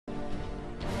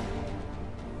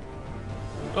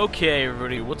Okay,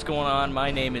 everybody, what's going on? My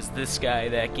name is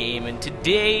Thisguythatgame, and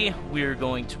today we're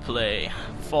going to play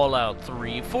Fallout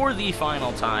 3 for the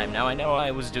final time. Now, I know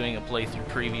I was doing a playthrough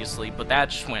previously, but that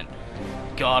just went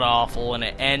god-awful, and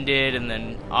it ended, and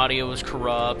then audio was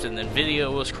corrupt, and then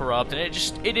video was corrupt, and it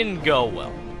didn't go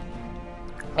well.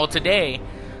 Well, today,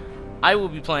 I will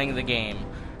be playing the game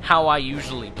how I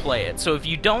usually play it. So if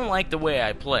you don't like the way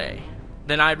I play,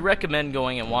 then I'd recommend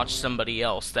going and watch somebody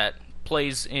else that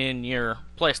plays in your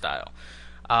playstyle,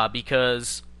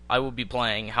 because I will be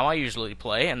playing how I usually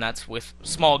play, and that's with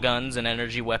small guns and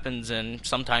energy weapons and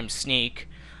sometimes sneak,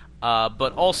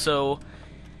 but also,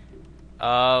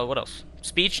 what else?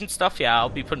 Speech and stuff, yeah, I'll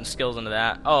be putting skills into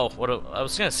that. Oh, I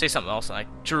was gonna say something else and I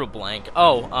drew a blank.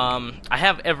 Oh, I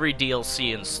have every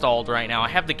DLC installed right now. I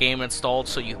have the game installed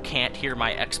so you can't hear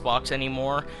my Xbox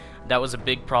anymore. That was a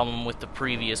big problem with the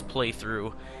previous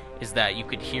playthrough, is that you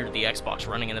could hear the Xbox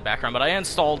running in the background. But I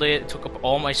installed it, took up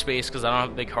all my space because I don't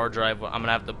have a big hard drive. I'm going to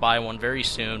have to buy one very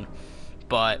soon.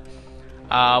 But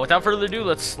without further ado,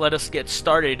 let us get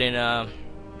started in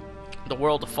the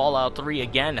world of Fallout 3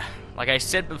 again. Like I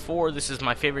said before, this is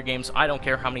my favorite game, so I don't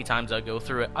care how many times I go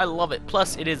through it. I love it.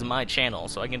 Plus, it is my channel,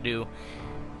 so I can do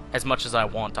as much as I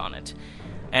want on it.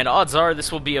 And odds are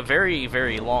this will be a very,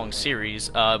 very long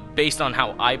series. Based on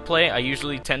how I play, I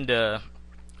usually tend to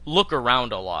look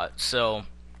around a lot, so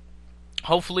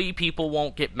hopefully people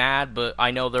won't get mad, but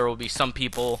I know there will be some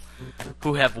people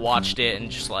who have watched it and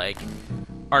just like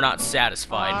are not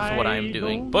satisfied with what I'm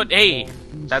doing. But hey,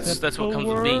 that's what comes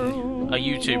with being a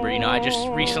YouTuber, you know. I just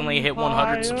recently hit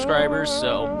 100 subscribers,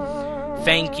 so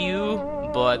thank you.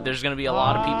 But there's gonna be a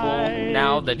lot of people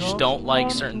now that just don't like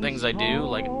certain things I do.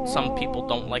 Like, some people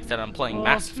don't like that I'm playing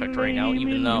Mass Effect right now,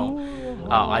 even though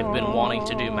I've been wanting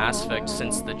to do Mass Effect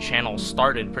since the channel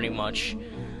started, pretty much.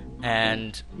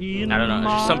 And I don't know,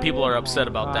 just some people are upset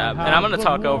about that. And I'm gonna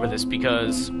talk over this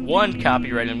because, one,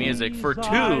 copyrighted music, for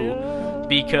two,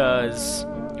 because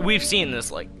we've seen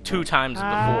this like 2 times before.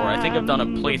 I think I've done a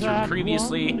playthrough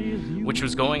previously, which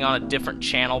was going on a different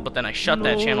channel, but then I shut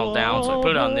that channel down, so I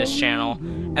put it on this channel,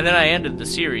 and then I ended the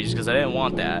series because I didn't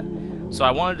want that. So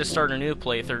I wanted to start a new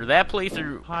playthrough. That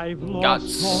playthrough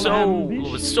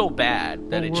was so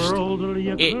bad that it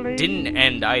didn't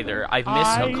end either. I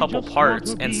missed a couple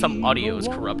parts, and some audio was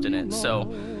corrupt in it, so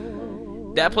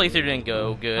that playthrough didn't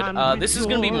go good. This is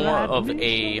going to be more of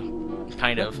a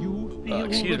kind of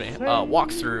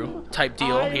walkthrough type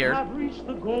deal here,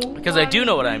 because I do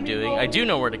know what I'm doing, I do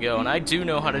know where to go, and I do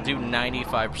know how to do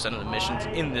 95% of the missions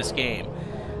in this game.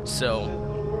 So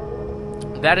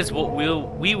that is what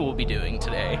we will be doing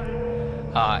today,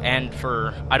 and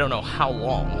for I don't know how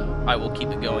long I will keep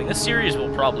it going. This series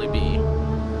will probably be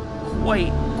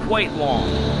quite long,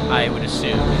 I would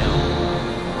assume, you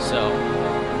know. So,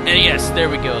 and yes, there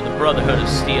we go, the Brotherhood of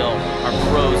Steel,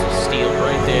 our Bros of Steel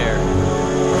right there.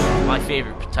 My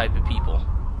favorite type of people.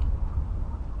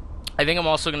 I think I'm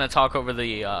also going to talk over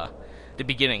the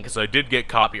beginning, because I did get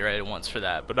copyrighted once for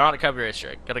that, but not a copyright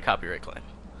strike, got a copyright claim.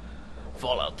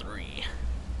 Fallout 3,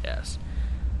 yes.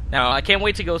 Now, I can't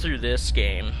wait to go through this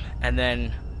game, and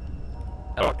then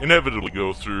inevitably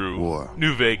go through War.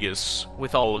 New Vegas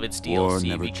with all of its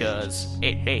DLC, because...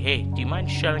 Hey, do you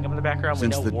mind shutting up in the background?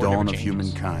 Since we know the war dawn never of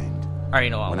changes. humankind, Alright,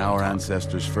 you know what, when our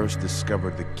ancestors first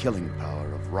discovered the killing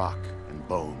power of rock and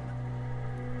bone,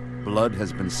 blood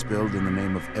has been spilled in the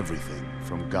name of everything,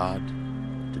 from God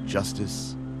to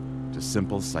justice to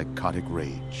simple psychotic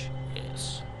rage.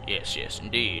 Yes,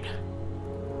 indeed.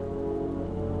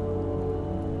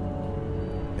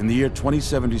 In the year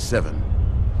 2077,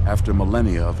 after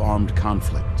millennia of armed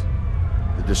conflict,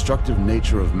 the destructive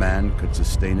nature of man could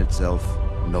sustain itself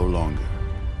no longer.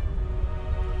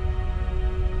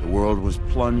 The world was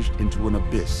plunged into an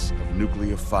abyss of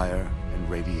nuclear fire and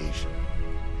radiation.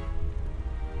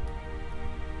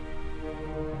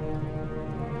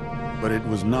 But it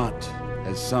was not,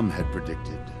 as some had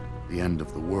predicted, the end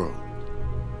of the world.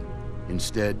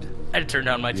 Instead, I had to turn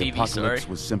down my the TV, apocalypse sorry.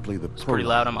 was simply the It's pretty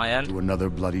loud on my end. to another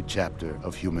bloody chapter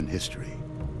of human history.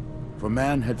 For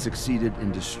man had succeeded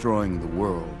in destroying the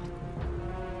world,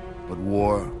 but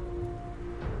war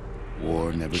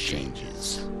never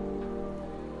changes.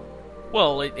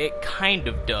 Well, it kind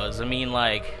of does. I mean,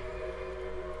 like,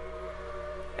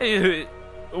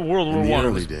 World War I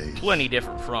was plenty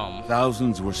different from,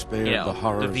 Thousands were spared you know, the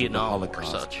horrors the Vietnam of the or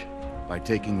Holocaust such. by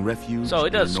taking refuge So it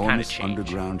in does kinda enormous change.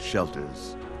 underground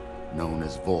shelters known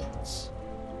as vaults.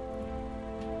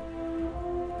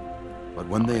 But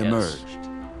when they yes. emerged,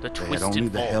 The they had twisted only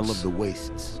the hell vaults. of the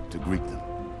wastes to greet them.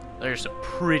 There's some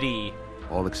pretty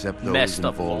All except those messed in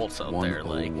up Vault vaults out there,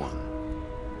 like 101.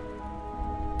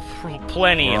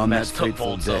 plenty For of on that messed up fateful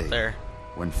vaults day, out there.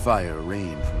 when fire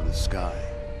rained from the sky, the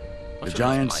Which one was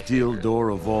giant my steel favorite? door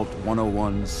of Vault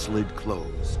 101 slid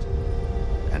closed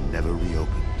and never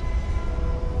reopened.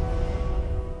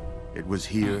 It was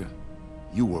here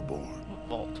you were born.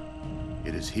 Vault.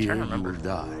 It is Trying here to you remember. will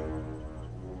die.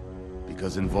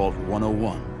 Because in Vault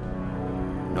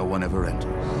 101, no one ever enters.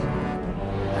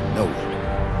 And no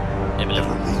one ever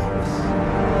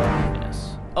leaves.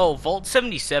 Yes. Oh, Vault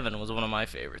 77 was one of my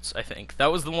favorites, I think.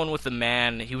 That was the one with the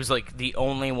man. He was, like, the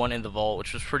only one in the vault,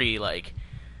 which was pretty, like...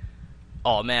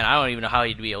 Oh, man, I don't even know how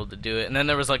he'd be able to do it. And then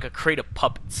there was, like, a crate of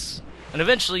puppets. And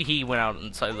eventually he went out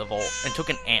inside the vault and took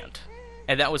an ant.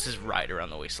 And that was his ride around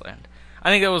the Wasteland. I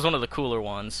think that was one of the cooler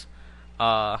ones.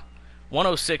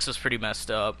 106 was pretty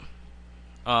messed up.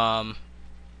 Trying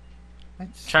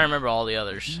to remember all the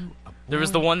others. There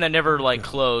was the one that never, like,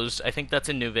 closed. I think that's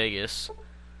in New Vegas.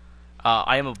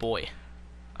 I am a boy.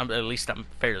 At least I'm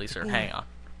fairly certain. Hang on.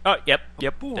 Oh, yep.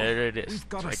 There it is. We've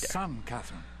got It's right a there. son,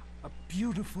 Catherine. A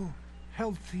beautiful,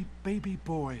 healthy baby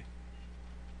boy.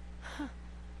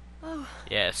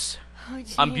 Yes. Oh,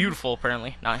 James, I'm beautiful,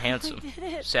 apparently. Not handsome. did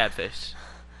it. Sad face.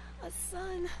 a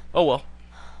son, Oh, well.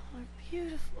 our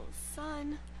beautiful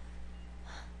son.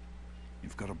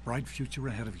 You've got a bright future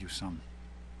ahead of you, son.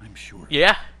 I'm sure.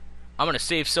 Yeah. I'm gonna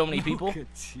save so many people Look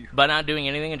at you. by not doing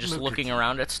anything and just Look at looking you.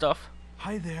 around at stuff.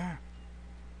 Hi there.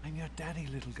 I'm your daddy,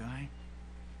 little guy.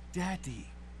 Daddy.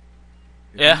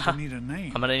 You're Yeah. going to need a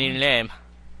name. I'm gonna need a aren't name. you?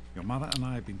 Your mother and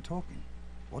I have been talking.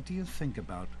 What do you think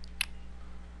about...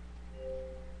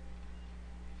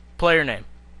 Player name.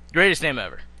 Greatest name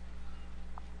ever.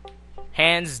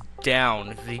 Hands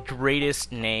down, the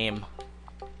greatest name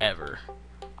ever.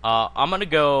 I'm gonna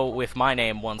go with my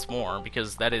name once more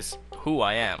because that is who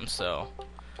I am, so.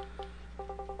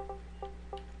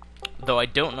 Though I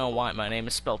don't know why my name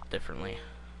is spelled differently.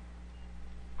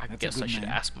 I That's a guess I good should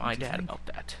name, ask my don't you dad think? about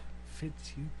that.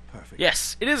 Fits you perfect.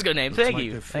 Yes, it is a good name. Looks Thank like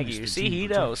you. they've Thank finished you. the See, gene he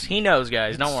knows. protection. He knows,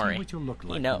 guys. Let's Don't see worry. what you'll look like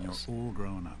He when knows. you're all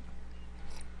grown up.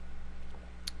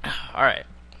 Alright.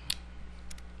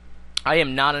 I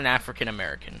am not an African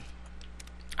American.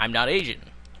 I'm not Asian.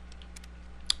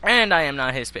 And I am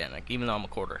not Hispanic, even though I'm a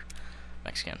quarter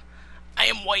Mexican. I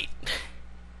am white.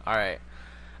 Alright.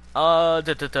 I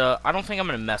don't think I'm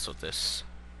gonna mess with this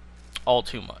all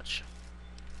too much.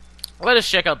 Let us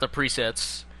check out the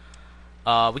presets.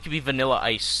 We could be Vanilla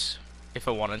Ice if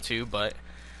I wanted to, but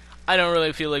I don't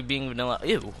really feel like being vanilla.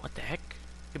 Ew, what the heck?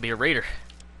 Could be a raider.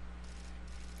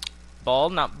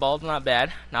 Bald, not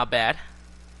bad. Not bad.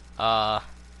 That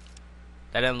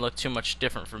didn't look too much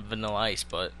different from Vanilla Ice,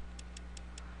 but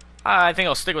I think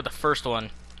I'll stick with the first one.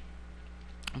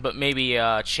 But maybe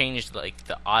change like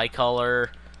the eye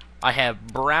color. I have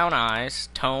brown eyes,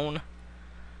 tone.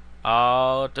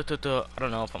 I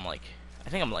don't know if I'm like. I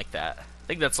think I'm like that. I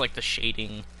think that's like the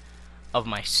shading of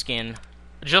my skin,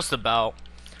 just about.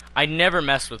 I never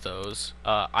mess with those.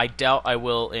 I doubt I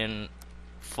will in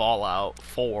Fallout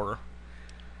 4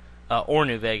 or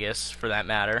New Vegas, for that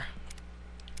matter.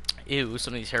 Ew,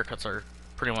 some of these haircuts are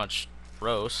pretty much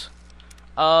gross.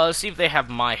 Let's see if they have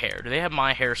my hair. Do they have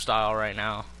my hairstyle right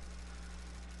now?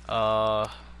 No,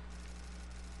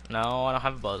 I don't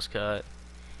have a buzz cut.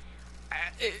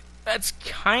 That's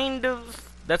kind of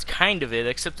it,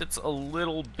 except it's a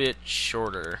little bit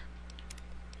shorter.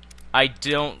 I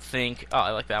don't think... Oh,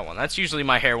 I like that one. That's usually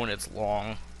my hair when it's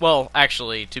long. Well,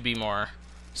 actually, to be more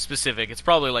specific, it's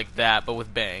probably like that, but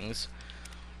with bangs.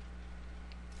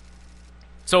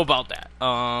 So about that.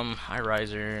 High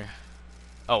riser.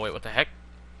 Oh, wait, what the heck?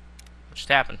 What just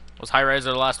happened? Was high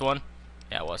riser the last one?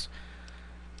 Yeah, it was.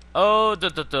 Oh,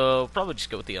 probably just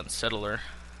go with the unsettler.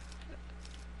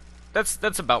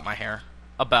 That's about my hair.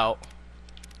 About.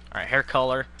 Alright, hair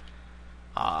color.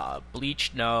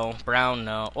 Bleach, no. Brown,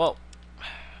 no. Well,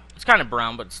 it's kind of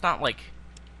brown, but it's not like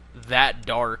that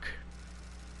dark.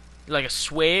 Like a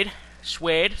suede?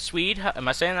 Swede? Am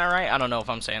I saying that right? I don't know if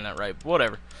I'm saying that right, but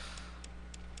whatever.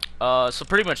 So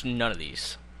pretty much none of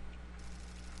these.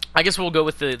 I guess we'll go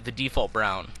with the default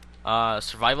brown.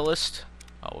 Survivalist.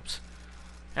 Oh, whoops.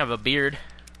 I have a beard.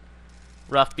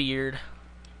 Rough beard.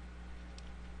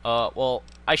 Well,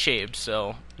 I shaved,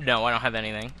 so no, I don't have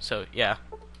anything. So, yeah.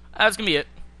 That's gonna be it.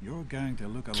 You're going to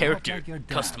look a Character lot like your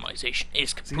dad. customization is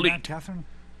See that, complete. Catherine?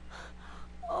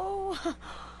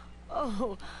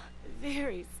 Oh,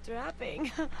 very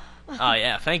strapping. Oh,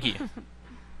 yeah, thank you.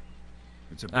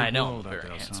 It's a big I know I'm a world out very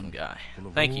there, handsome son, guy. full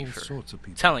of Thank you all for sorts of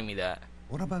people. telling me that.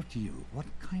 What about you? What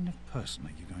kind of person are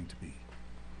you going to be?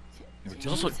 You're There's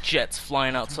also jets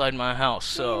flying outside my house,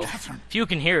 so Catherine. if you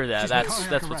can hear that, She's been that's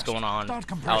cardiac what's arrest. going on Start out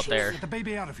compressions. there. Get the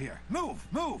baby out of here. Move,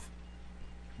 move.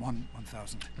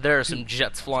 1,000. There are some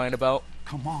jets flying about,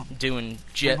 Come on. doing Come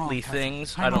jetly on,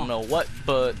 things. hang I don't on. know what,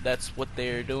 but that's what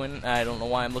they're doing. I don't know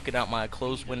why I'm looking out my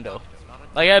closed window.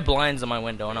 Like, I have blinds on my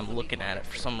window, and I'm looking at it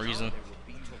for some reason.